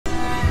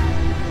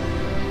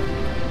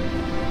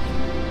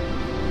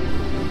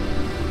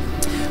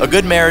A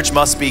good marriage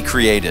must be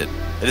created.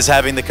 It is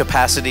having the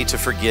capacity to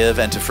forgive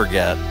and to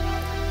forget,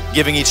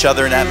 giving each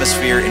other an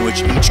atmosphere in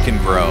which each can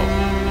grow,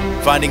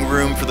 finding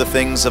room for the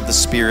things of the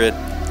Spirit,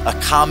 a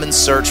common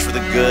search for the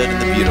good and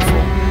the beautiful.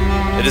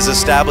 It is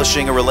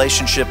establishing a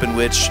relationship in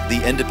which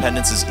the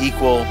independence is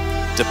equal,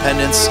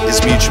 dependence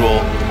is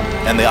mutual,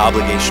 and the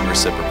obligation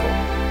reciprocal.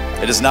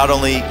 It is not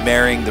only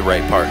marrying the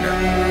right partner,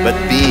 but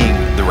being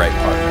the right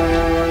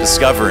partner,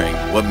 discovering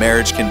what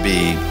marriage can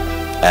be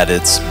at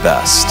its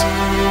best.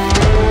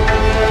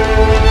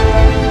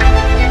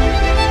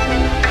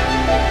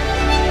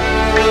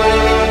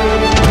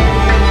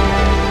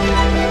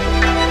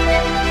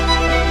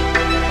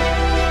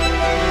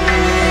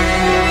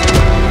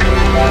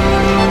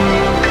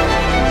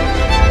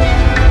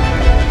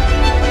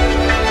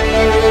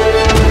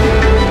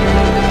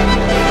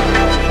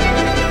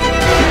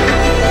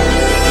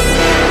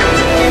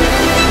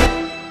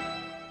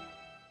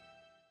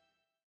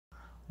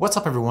 What's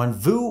up everyone,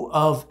 Vu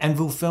of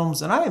nVu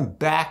Films, and I am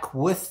back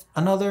with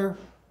another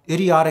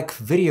idiotic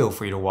video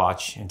for you to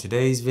watch. In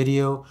today's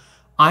video,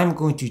 I'm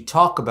going to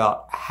talk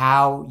about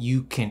how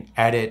you can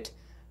edit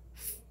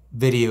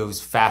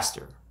videos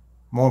faster.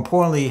 More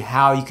importantly,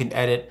 how you can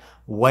edit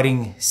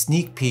wedding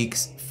sneak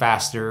peeks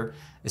faster,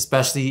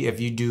 especially if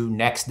you do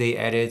next day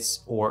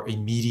edits or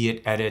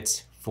immediate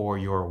edits for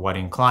your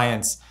wedding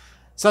clients,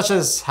 such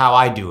as how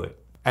I do it.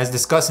 As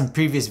discussed in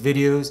previous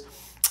videos,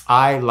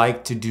 I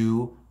like to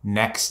do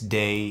next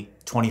day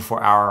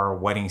 24-hour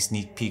wedding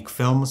sneak peek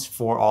films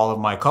for all of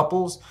my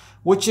couples,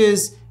 which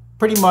is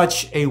pretty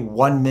much a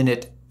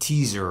 1-minute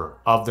teaser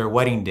of their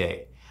wedding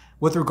day.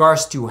 With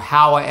regards to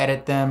how I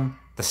edit them,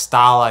 the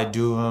style I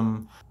do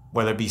them,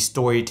 whether it be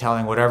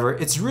storytelling, whatever,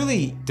 it's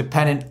really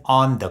dependent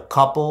on the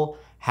couple,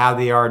 how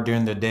they are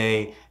during the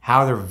day,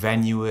 how their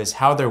venue is,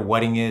 how their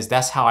wedding is.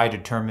 That's how I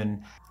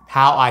determine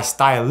how I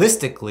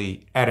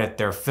stylistically edit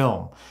their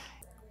film.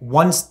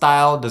 One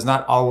style does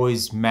not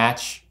always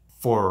match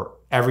for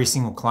every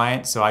single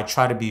client, so I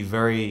try to be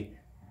very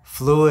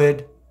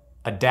fluid,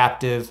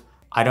 adaptive.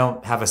 I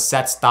don't have a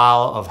set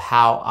style of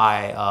how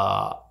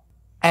I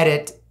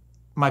edit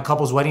my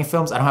couple's wedding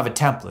films. I don't have a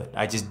template.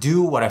 I just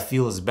do what I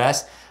feel is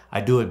best.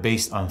 I do it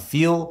based on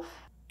feel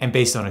and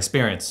based on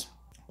experience.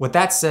 With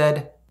that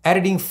said,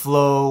 editing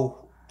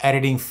flow,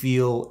 editing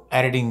feel,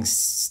 editing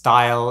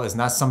style is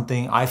not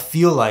something I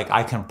feel like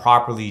I can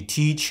properly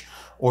teach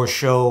or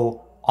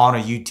show on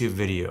a YouTube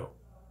video,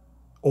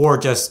 or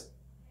just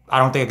I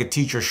don't think I could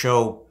teach or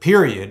show,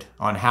 period,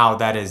 on how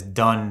that is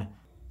done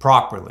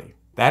properly.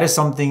 That is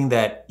something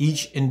that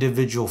each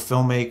individual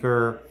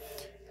filmmaker,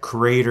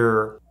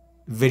 creator,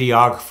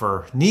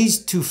 videographer needs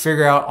to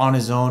figure out on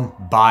his own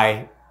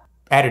by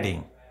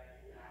editing,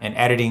 and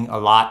editing a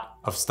lot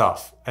of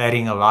stuff,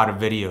 editing a lot of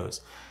videos.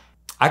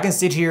 I can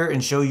sit here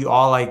and show you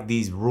all like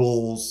these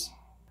rules,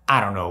 I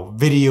don't know,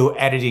 video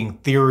editing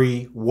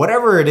theory,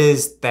 whatever it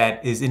is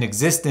that is in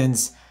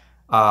existence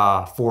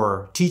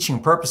for teaching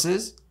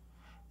purposes.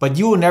 But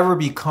you will never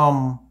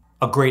become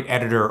a great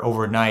editor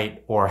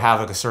overnight or have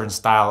like a certain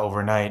style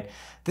overnight.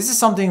 This is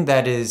something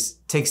that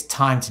takes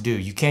time to do.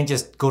 You can't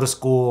just go to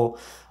school,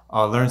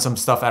 learn some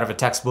stuff out of a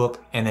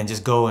textbook, and then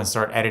just go and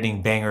start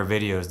editing banger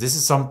videos. This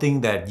is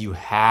something that you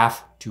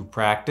have to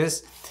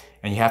practice,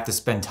 and you have to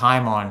spend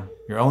time on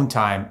your own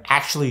time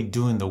actually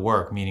doing the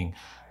work, meaning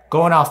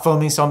going out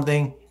filming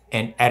something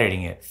and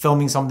editing it,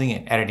 filming something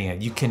and editing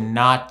it. You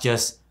cannot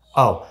just,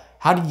 oh,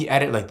 how do you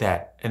edit like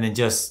that? And then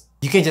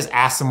you can't just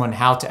ask someone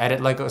how to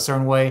edit like a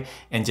certain way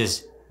and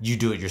just you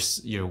do it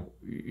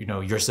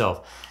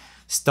yourself.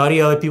 Study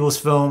other people's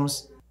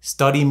films,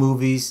 study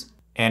movies,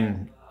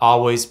 and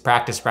always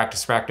practice,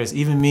 practice, practice.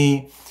 Even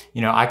me,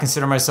 I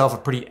consider myself a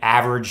pretty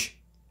average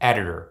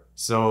editor.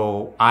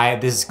 So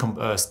this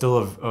is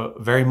still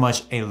very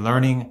much a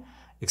learning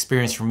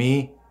experience for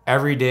me.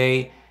 Every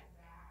day,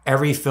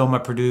 every film I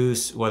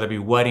produce, whether it be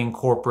wedding,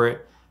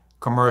 corporate,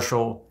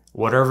 commercial,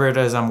 whatever it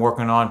is I'm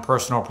working on,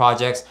 personal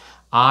projects,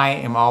 I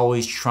am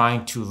always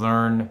trying to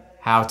learn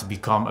how to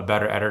become a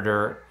better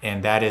editor,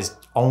 and that is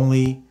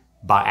only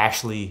by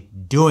actually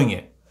doing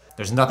it.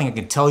 There's nothing I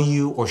can tell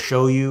you or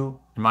show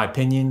you, in my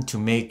opinion, to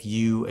make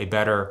you a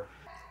better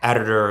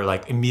editor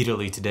like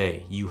immediately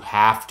today. You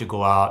have to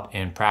go out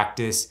and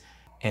practice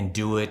and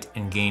do it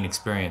and gain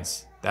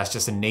experience. That's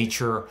just the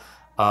nature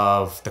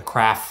of the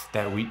craft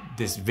that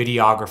this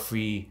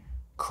videography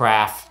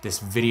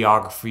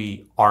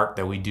art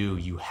that we do.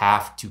 You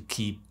have to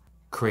keep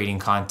creating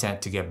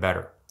content to get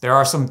better. There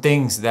are some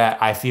things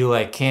that I feel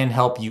like can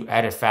help you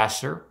edit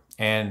faster,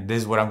 and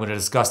this is what I'm going to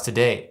discuss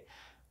today.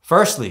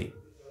 Firstly,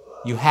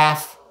 you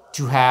have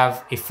to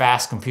have a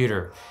fast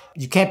computer.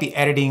 You can't be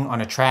editing on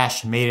a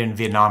trash made in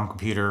Vietnam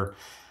computer,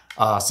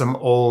 some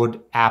old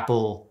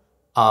Apple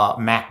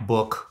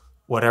MacBook,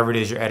 whatever it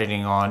is you're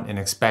editing on, and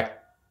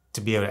expect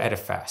to be able to edit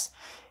fast.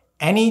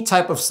 Any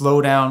type of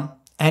slowdown,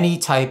 any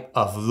type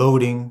of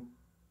loading,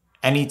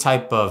 any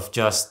type of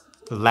just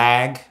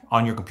lag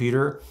on your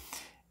computer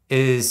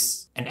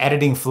is an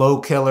editing flow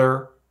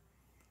killer.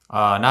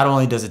 Not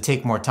only does it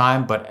take more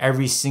time, but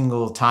every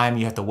single time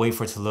you have to wait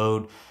for it to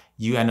load,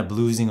 you end up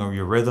losing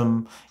your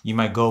rhythm. You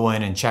might go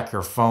in and check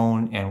your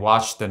phone and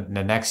watch the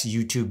next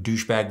YouTube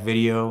douchebag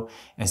video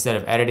instead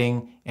of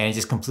editing, and it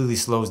just completely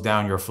slows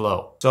down your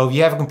flow. So if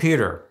you have a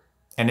computer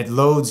and it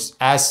loads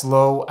as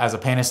slow as a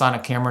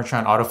Panasonic camera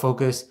trying to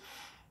autofocus,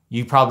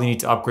 you probably need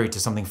to upgrade to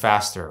something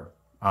faster.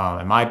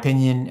 In my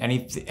opinion,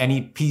 any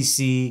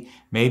PC,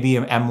 maybe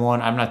an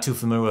M1, I'm not too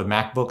familiar with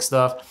MacBook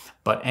stuff,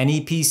 but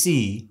any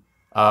PC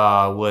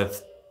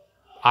with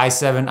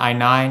i7,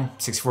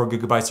 i9, 64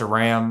 gigabytes of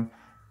RAM,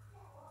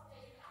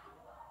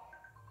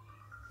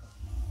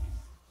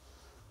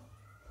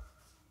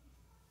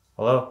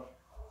 hello?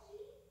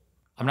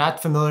 I'm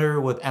not familiar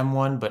with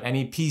M1, but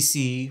any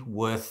PC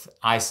with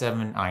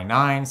i7,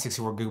 i9,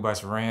 64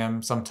 gigabytes of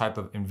RAM, some type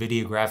of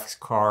NVIDIA graphics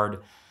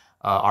card,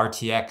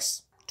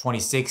 RTX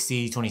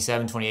 2060,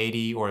 27,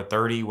 2080, or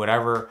 30,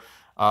 whatever,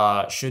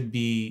 should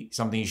be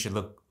something you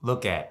should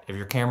look at. If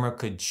your camera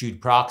could shoot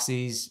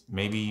proxies,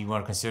 maybe you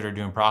want to consider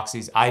doing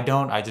proxies. I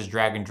don't, I just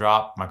drag and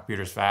drop. My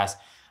computer's fast.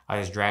 I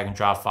just drag and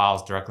drop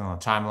files directly on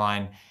the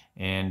timeline,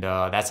 and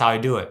that's how I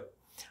do it.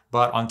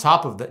 But on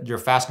top of your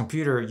fast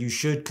computer, you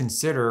should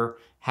consider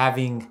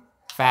having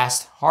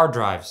fast hard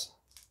drives.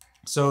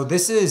 So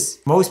this is,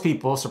 most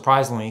people,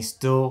 surprisingly,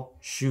 still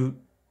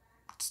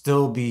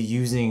be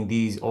using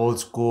these old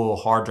school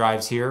hard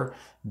drives here.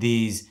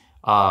 These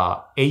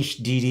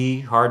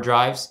HDD hard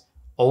drives,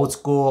 old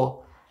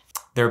school.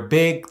 They're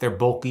big, they're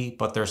bulky,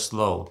 but they're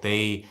slow.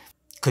 They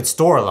could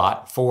store a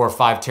lot, 4 or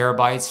 5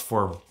 terabytes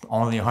for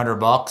only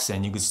 $100,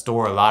 and you could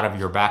store a lot of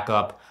your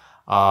backup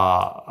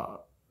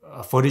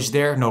footage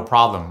there, no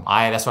problem.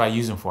 That's what I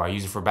use them for. I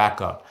use it for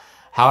backup.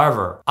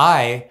 However,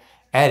 I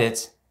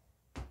edit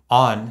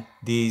on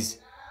these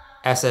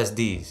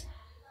SSDs.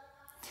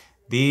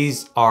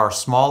 These are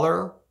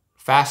smaller,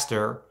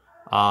 faster,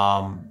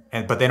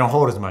 but they don't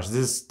hold as much.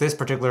 This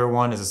particular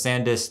one is a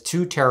SanDisk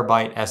 2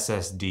 terabyte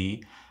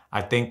SSD.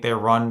 I think they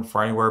run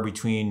for anywhere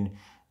between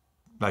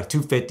like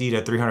 $250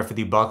 to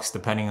 $350,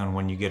 depending on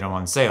when you get them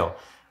on sale.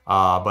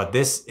 But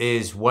this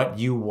is what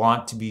you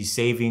want to be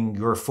saving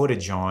your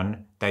footage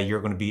on that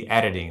you're going to be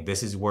editing.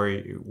 This is where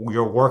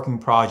your working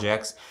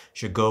projects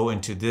should go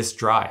into this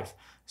drive.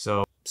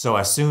 So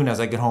as soon as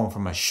I get home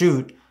from a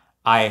shoot,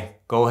 I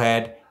go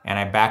ahead and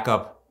I back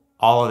up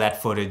all of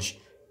that footage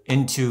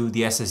into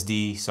the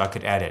SSD so I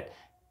could edit.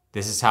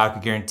 This is how I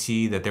could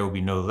guarantee that there will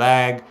be no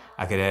lag.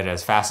 I could edit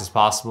as fast as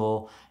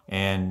possible,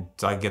 and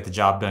so I get the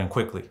job done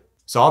quickly.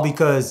 So all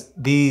because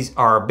these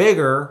are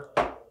bigger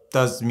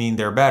doesn't mean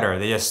they're better.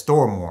 They just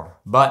store more.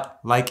 But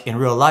like in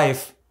real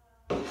life,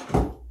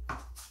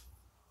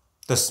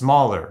 the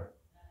smaller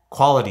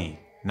quality,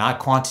 not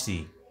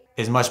quantity,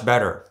 is much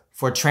better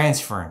for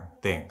transferring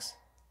things,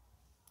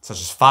 such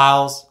as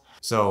files.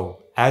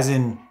 So as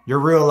in your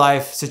real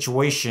life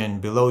situation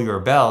below your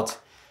belt,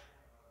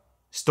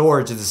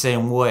 storage is the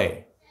same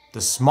way.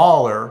 The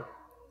smaller,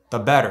 the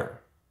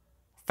better,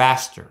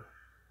 faster,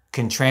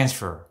 can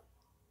transfer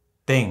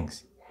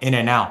things in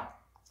and out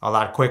a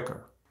lot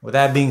quicker. With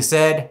that being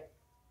said,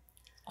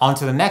 on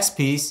to the next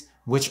piece,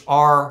 which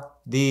are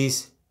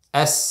these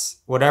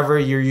whatever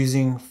you're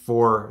using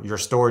for your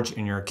storage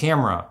in your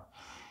camera.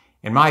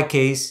 In my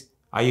case,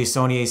 I use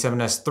Sony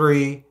a7S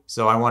III,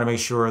 so I want to make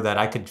sure that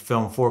I could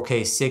film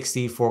 4K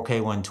 60, 4K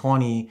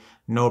 120,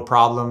 no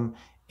problem,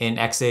 in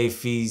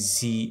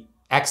XAVCS,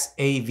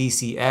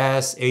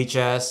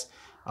 HS,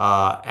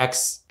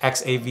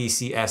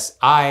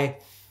 XAVCSI.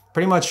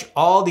 Pretty much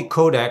all the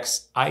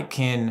codecs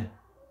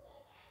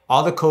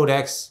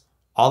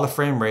all the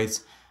frame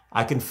rates,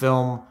 I can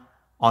film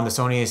on the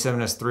Sony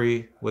a7S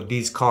III with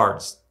these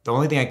cards. The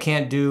only thing I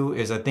can't do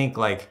is I think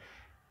like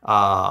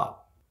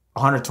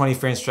 120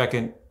 frames per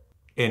second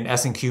in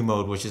S&Q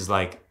mode, which is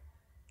like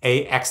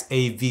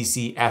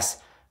XAVCSI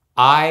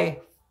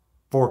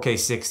 4K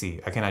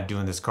 60. I cannot do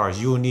in this card.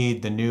 You will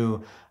need the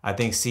new, I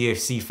think,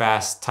 CFC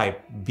Fast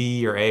Type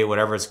B or A,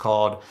 whatever it's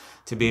called,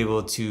 to be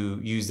able to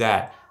use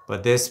that.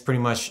 But this pretty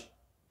much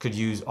could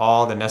use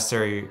all the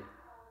necessary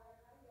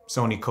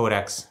Sony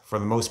codecs for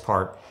the most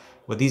part.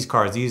 With these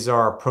cards, these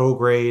are pro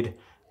grade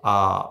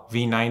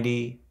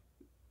V90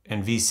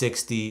 and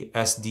V60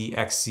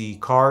 SDXC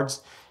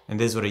cards, and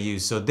this is what I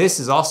use. So this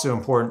is also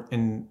important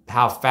in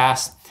how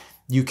fast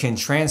you can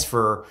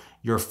transfer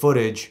your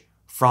footage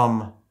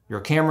from your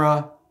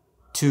camera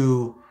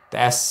to the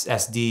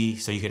SSD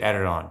so you could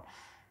edit on.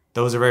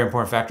 Those are very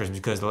important factors,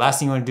 because the last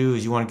thing you want to do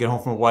is you want to get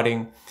home from a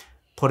wedding,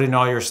 put in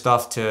all your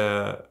stuff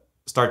to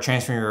start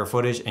transferring your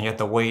footage, and you have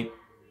to wait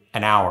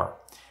an hour.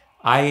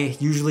 I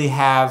usually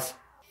have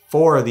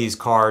 4 of these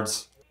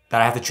cards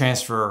that I have to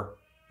transfer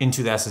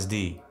into the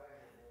SSD.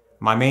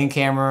 My main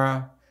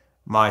camera,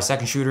 my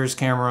second shooter's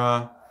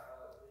camera,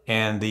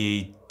 and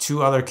the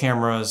 2 other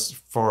cameras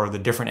for the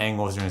different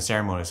angles during the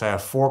ceremony. So I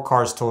have 4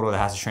 cards total that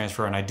has to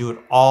transfer, and I do it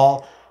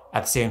all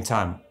at the same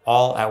time,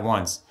 all at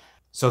once.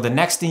 So the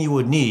next thing you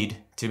would need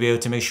to be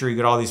able to make sure you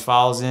get all these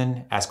files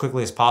in as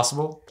quickly as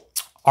possible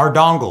are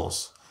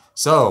dongles.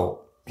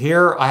 So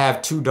here I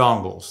have 2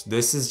 dongles.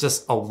 This is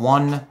just a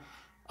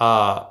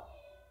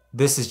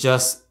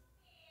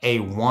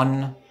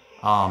one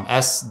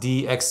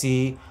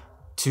SDXC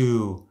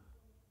to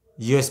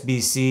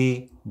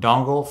USB-C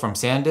dongle from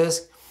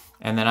SanDisk.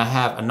 And then I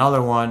have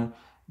another one,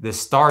 the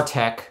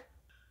StarTech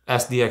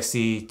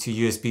SDXC to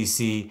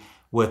USB-C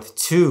with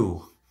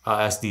 2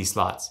 SD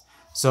slots.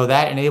 So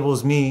that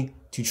enables me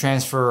to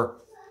transfer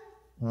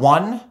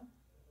one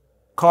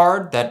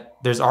card that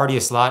there's already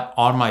a slot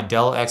on my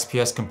Dell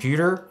XPS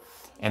computer.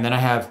 And then I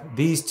have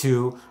these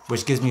 2,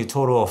 which gives me a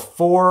total of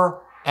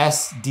 4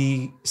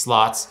 SD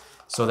slots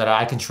so that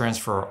I can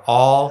transfer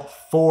all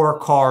 4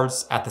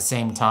 cards at the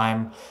same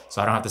time.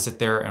 So I don't have to sit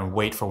there and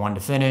wait for one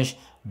to finish,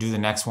 do the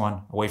next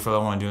one, wait for the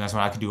other one, do the next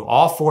one. I can do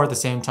all 4 at the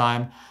same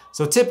time.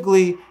 So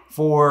typically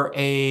for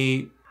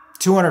a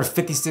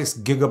 256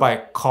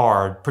 gigabyte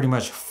card, pretty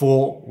much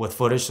full with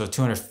footage, so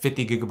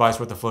 250 gigabytes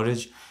worth of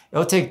footage,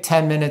 it'll take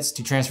 10 minutes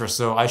to transfer.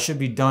 So I should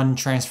be done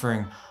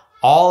transferring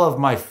all of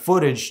my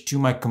footage to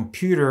my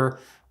computer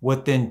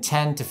within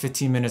 10 to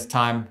 15 minutes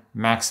time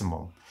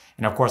maximum.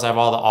 And of course I have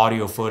all the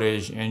audio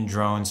footage and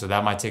drones, so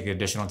that might take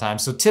additional time.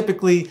 So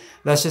typically,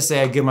 let's just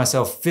say I give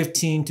myself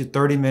 15 to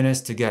 30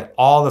 minutes to get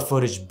all the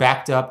footage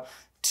backed up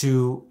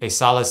to a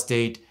solid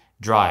state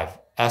drive,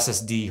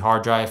 SSD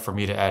hard drive for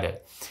me to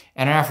edit.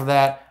 And after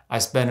that, I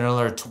spend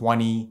another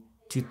 20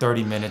 to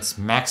 30 minutes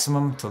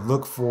maximum to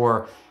look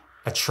for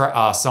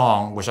a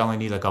song, which I only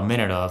need like a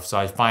minute of. So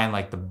I find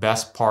like the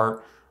best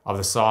part of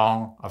the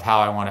song of how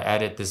I want to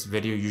edit this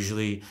video.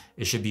 Usually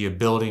it should be a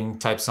building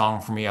type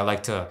song for me. I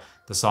like the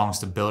songs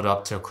to build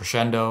up to a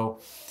crescendo.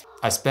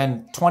 I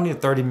spend 20 to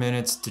 30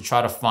 minutes to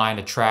try to find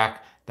a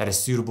track that is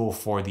suitable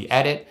for the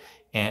edit.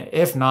 And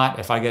if not,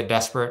 if I get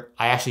desperate,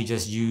 I actually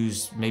just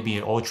use maybe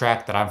an old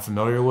track that I'm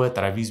familiar with,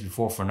 that I've used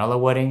before for another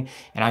wedding,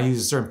 and I use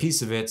a certain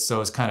piece of it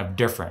so it's kind of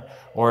different.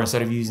 Or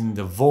instead of using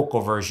the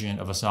vocal version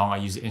of a song, I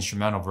use the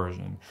instrumental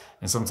version.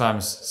 And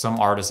sometimes some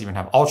artists even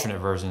have alternate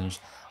versions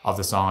of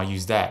the song. I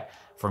use that.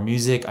 For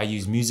music, I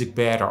use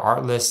MusicBed or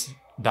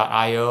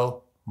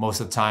Artlist.io most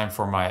of the time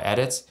for my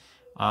edits.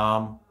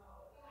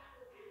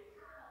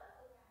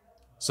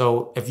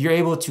 So if you're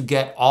able to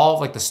get all of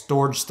like the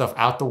storage stuff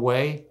out the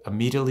way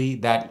immediately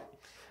that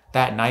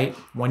night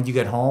when you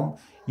get home,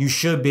 you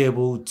should be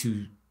able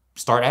to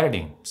start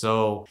editing.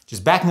 So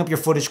just backing up your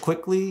footage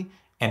quickly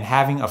and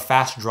having a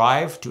fast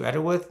drive to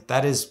edit with,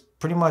 that is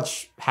pretty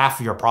much half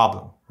of your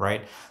problem,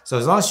 right? So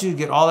as long as you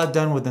get all that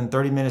done within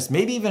 30 minutes,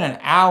 maybe even an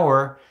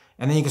hour,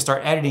 and then you can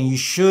start editing, you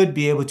should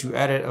be able to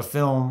edit a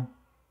film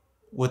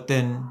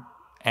within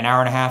an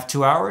hour and a half,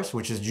 2 hours,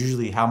 which is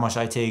usually how much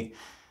I take.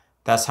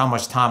 That's how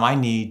much time I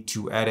need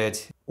to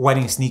edit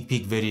wedding sneak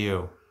peek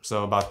video.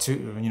 So about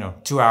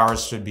 2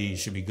 hours should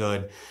be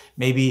good.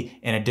 Maybe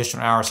an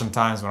additional hour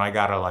sometimes when I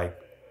gotta like,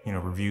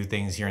 review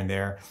things here and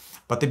there.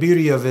 But the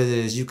beauty of it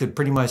is you could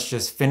pretty much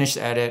just finish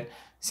the edit,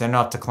 send it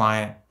off to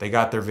client. They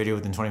got their video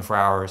within 24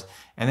 hours.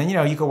 And then,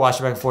 you can watch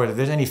it back and forth. If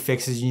there's any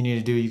fixes you need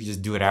to do, you can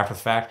just do it after the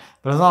fact.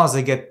 But as long as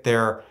they get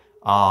their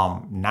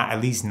not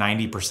at least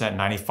 90%,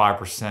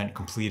 95%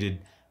 completed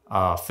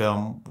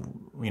film,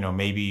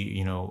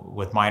 maybe,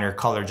 with minor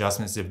color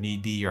adjustments if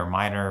need be, or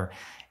minor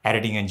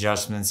editing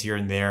adjustments here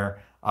and there,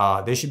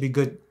 they should be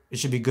good. It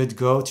should be good to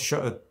go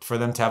for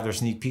them to have their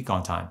sneak peek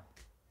on time.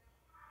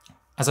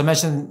 As I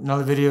mentioned in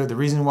another video, the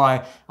reason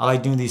why I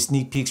like doing these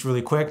sneak peeks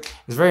really quick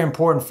is very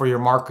important for your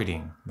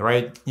marketing,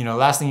 right?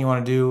 Last thing you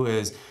want to do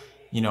is,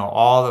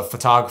 all the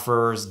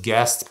photographers,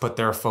 guests put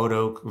their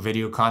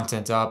video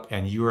content up,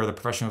 and you are the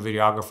professional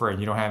videographer and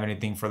you don't have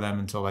anything for them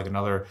until like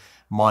another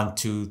month,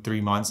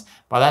 2-3 months.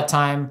 By that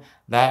time,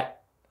 the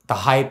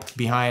hype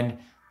behind,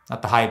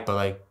 not the hype, but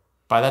like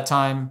by that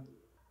time,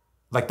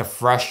 like the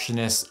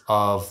freshness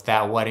of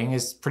that wedding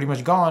is pretty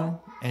much gone.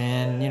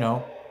 And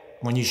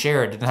when you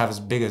share it, it doesn't have as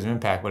big as an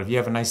impact. But if you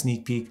have a nice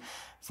sneak peek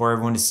for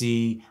everyone to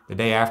see the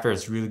day after,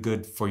 it's really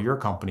good for your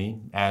company,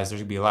 as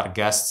there's gonna be a lot of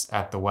guests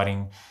at the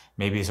wedding.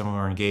 Maybe some of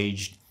them are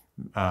engaged,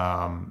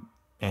 and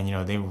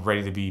they're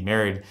ready to be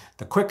married.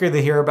 The quicker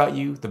they hear about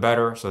you, the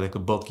better, so they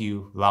could book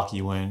you, lock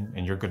you in,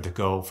 and you're good to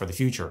go for the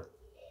future.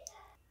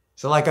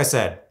 So like I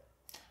said,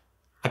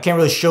 I can't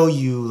really show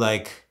you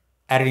like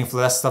editing for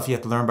that stuff you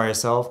have to learn by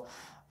yourself,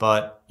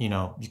 but you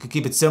could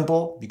keep it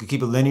simple, you could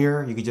keep it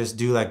linear, you could just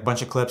do like a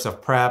bunch of clips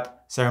of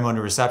prep, ceremony,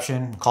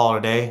 reception, call it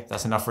a day.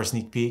 That's enough for a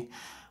sneak peek.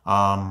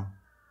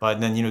 But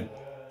then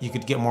you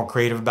could get more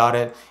creative about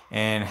it.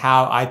 And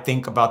how I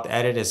think about the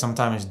edit is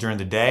sometimes during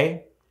the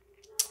day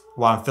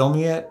while I'm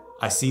filming it,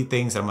 I see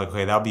things that I'm like,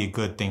 okay, that'll be a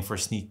good thing for a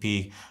sneak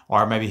peek.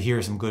 Or maybe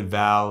hear some good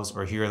vows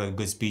or hear like a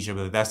good speech. I'll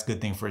be like, that's a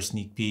good thing for a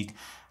sneak peek.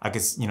 I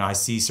could, I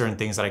see certain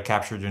things that I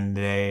captured during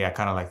the day. I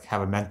kind of like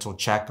have a mental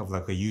check of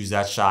like, I use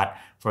that shot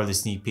for the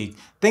sneak peek.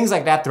 Things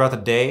like that throughout the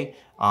day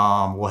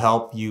will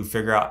help you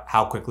figure out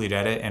how quickly to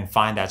edit and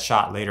find that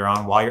shot later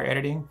on while you're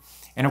editing.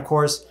 And of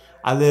course,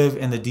 I live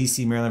in the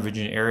DC, Maryland,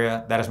 Virginia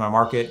area. That is my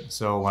market.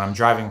 So when I'm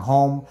driving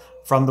home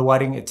from the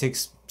wedding, it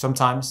takes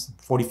sometimes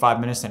 45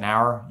 minutes, an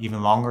hour,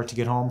 even longer to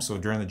get home. So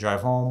during the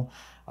drive home,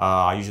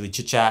 I usually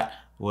chit chat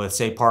with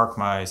Say Park,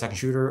 my second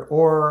shooter,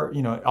 or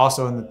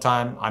also in the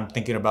time I'm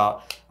thinking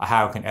about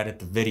how I can edit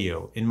the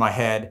video. In my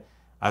head,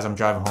 as I'm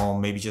driving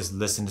home, maybe just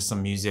listen to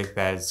some music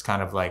that's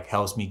kind of like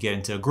helps me get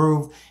into a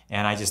groove,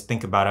 and I just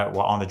think about it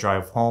while on the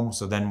drive home.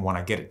 So then when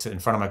I get it in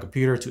front of my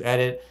computer to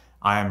edit,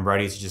 I am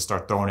ready to just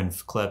start throwing in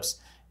clips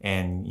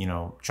and, you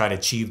know, try to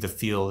achieve the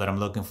feel that I'm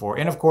looking for.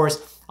 And of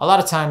course, a lot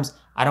of times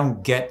I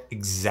don't get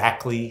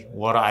exactly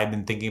what I've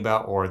been thinking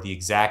about or the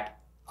exact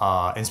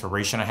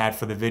inspiration I had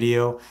for the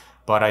video,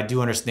 but I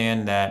do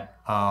understand that,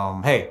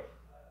 hey,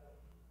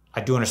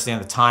 I do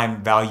understand the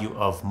time value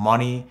of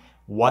money,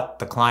 what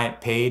the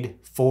client paid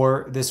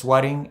for this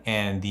wedding,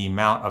 and the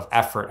amount of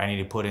effort I need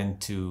to put in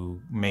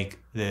to make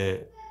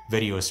the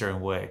video a certain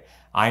way.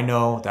 I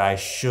know that I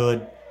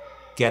should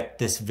get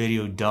this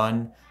video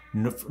done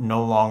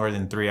no longer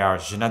than 3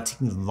 hours. It should not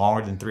take me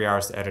longer than 3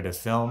 hours to edit a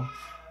film,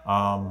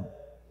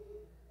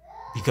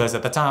 because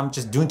at the time I'm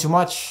just doing too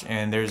much,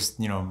 and there's,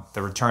 you know,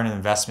 the return on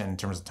investment in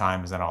terms of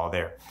time is not all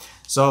there.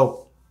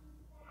 So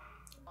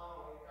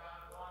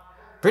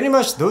pretty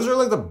much those are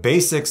like the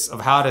basics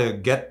of how to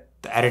get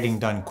the editing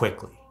done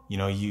quickly. You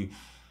know,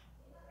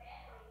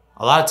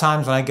 a lot of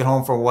times when I get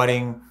home for a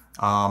wedding,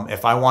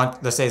 if I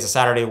want, let's say it's a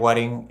Saturday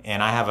wedding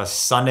and I have a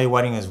Sunday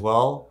wedding as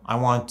well, I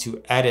want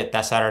to edit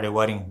that Saturday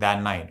wedding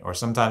that night. Or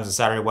sometimes a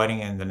Saturday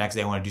wedding and the next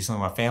day I want to do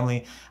something with my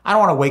family. I don't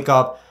want to wake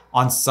up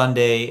on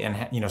Sunday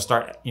and, you know,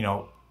 start, you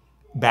know,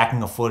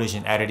 backing up footage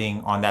and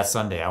editing on that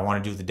Sunday. I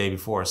want to do it the day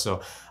before.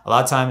 So a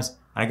lot of times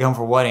when I get home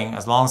for a wedding,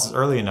 as long as it's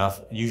early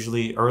enough,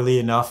 usually early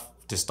enough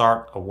to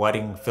start a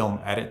wedding film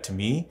edit to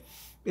me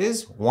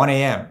is 1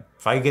 a.m.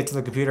 If I get to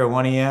the computer at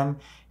 1 a.m.,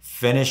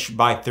 finish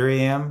by 3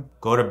 a.m.,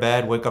 go to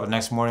bed, wake up the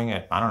next morning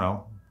at, I don't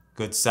know,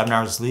 good 7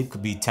 hours of sleep,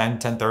 could be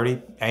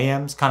 10:30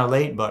 a.m. It's kind of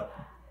late, but,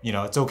 you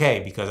know, it's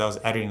okay because I was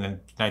editing the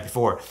night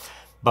before.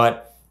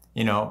 But,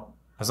 you know,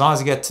 as long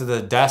as I get to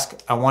the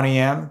desk at 1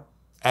 a.m.,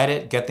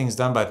 edit, get things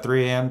done by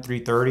 3 a.m.,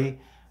 3:30,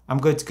 I'm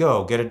good to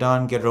go. Get it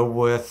done, get it over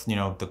with. You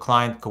know, the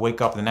client could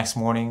wake up the next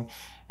morning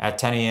at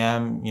 10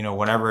 a.m., you know,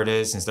 whenever it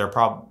is, since they're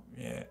probably,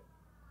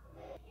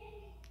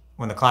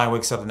 when the client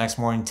wakes up the next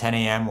morning, 10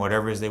 a.m.,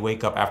 whatever it is, they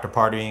wake up after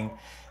partying,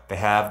 they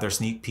have their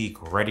sneak peek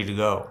ready to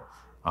go.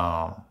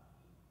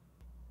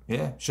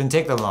 Yeah, shouldn't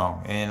take that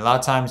long. And a lot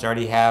of times I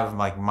already have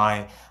like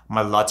my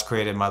LUTs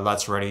created, my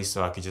LUTs ready,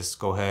 so I could just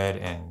go ahead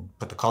and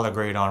put the color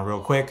grade on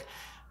real quick.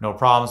 No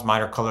problems,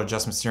 minor color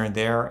adjustments here and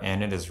there,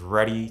 and it is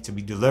ready to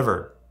be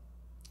delivered.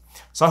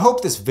 So I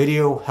hope this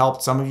video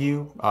helped some of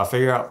you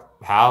figure out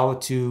how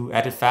to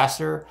edit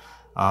faster.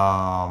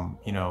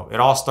 You know,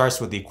 it all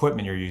starts with the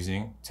equipment you're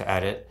using to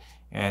edit.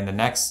 And the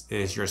next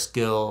is your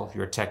skill,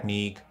 your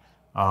technique,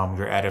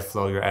 your edit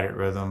flow, your edit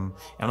rhythm.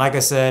 And like I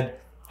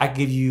said, I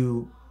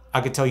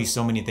could tell you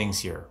so many things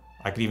here.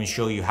 I could even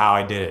show you how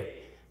I did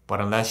it. But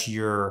unless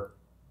you're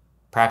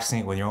practicing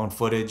it with your own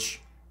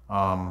footage,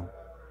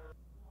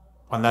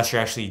 unless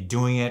you're actually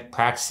doing it,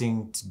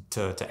 practicing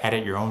to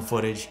edit your own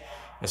footage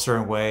a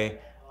certain way,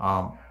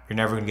 you're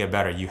never gonna get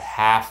better. You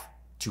have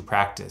to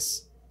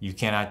practice.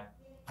 I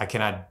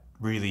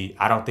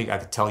don't think I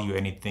could tell you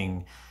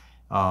anything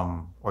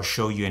or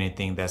show you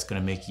anything that's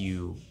gonna make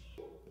you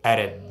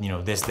edit, you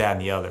know, this, that,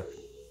 and the other.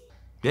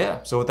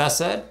 Yeah, so with that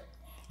said,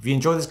 if you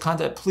enjoy this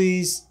content,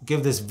 please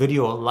give this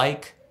video a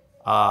like,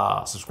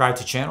 subscribe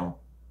to the channel.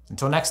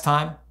 Until next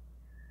time,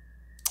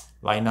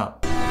 lighten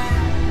up.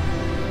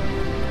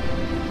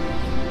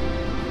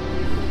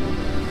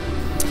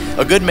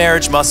 A good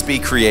marriage must be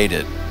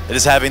created. It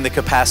is having the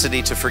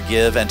capacity to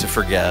forgive and to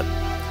forget,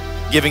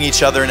 giving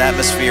each other an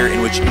atmosphere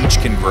in which each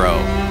can grow,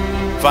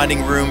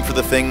 finding room for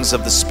the things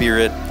of the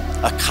Spirit,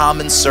 a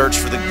common search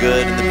for the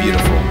good and the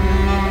beautiful.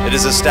 It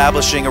is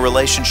establishing a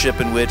relationship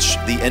in which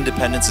the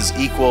independence is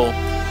equal,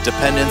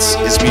 dependence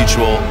is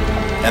mutual,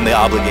 and the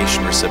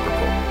obligation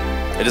reciprocal.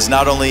 It is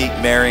not only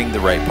marrying the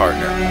right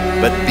partner,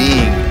 but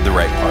being the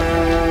right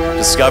partner,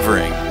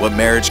 discovering what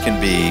marriage can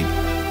be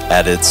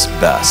at its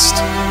best.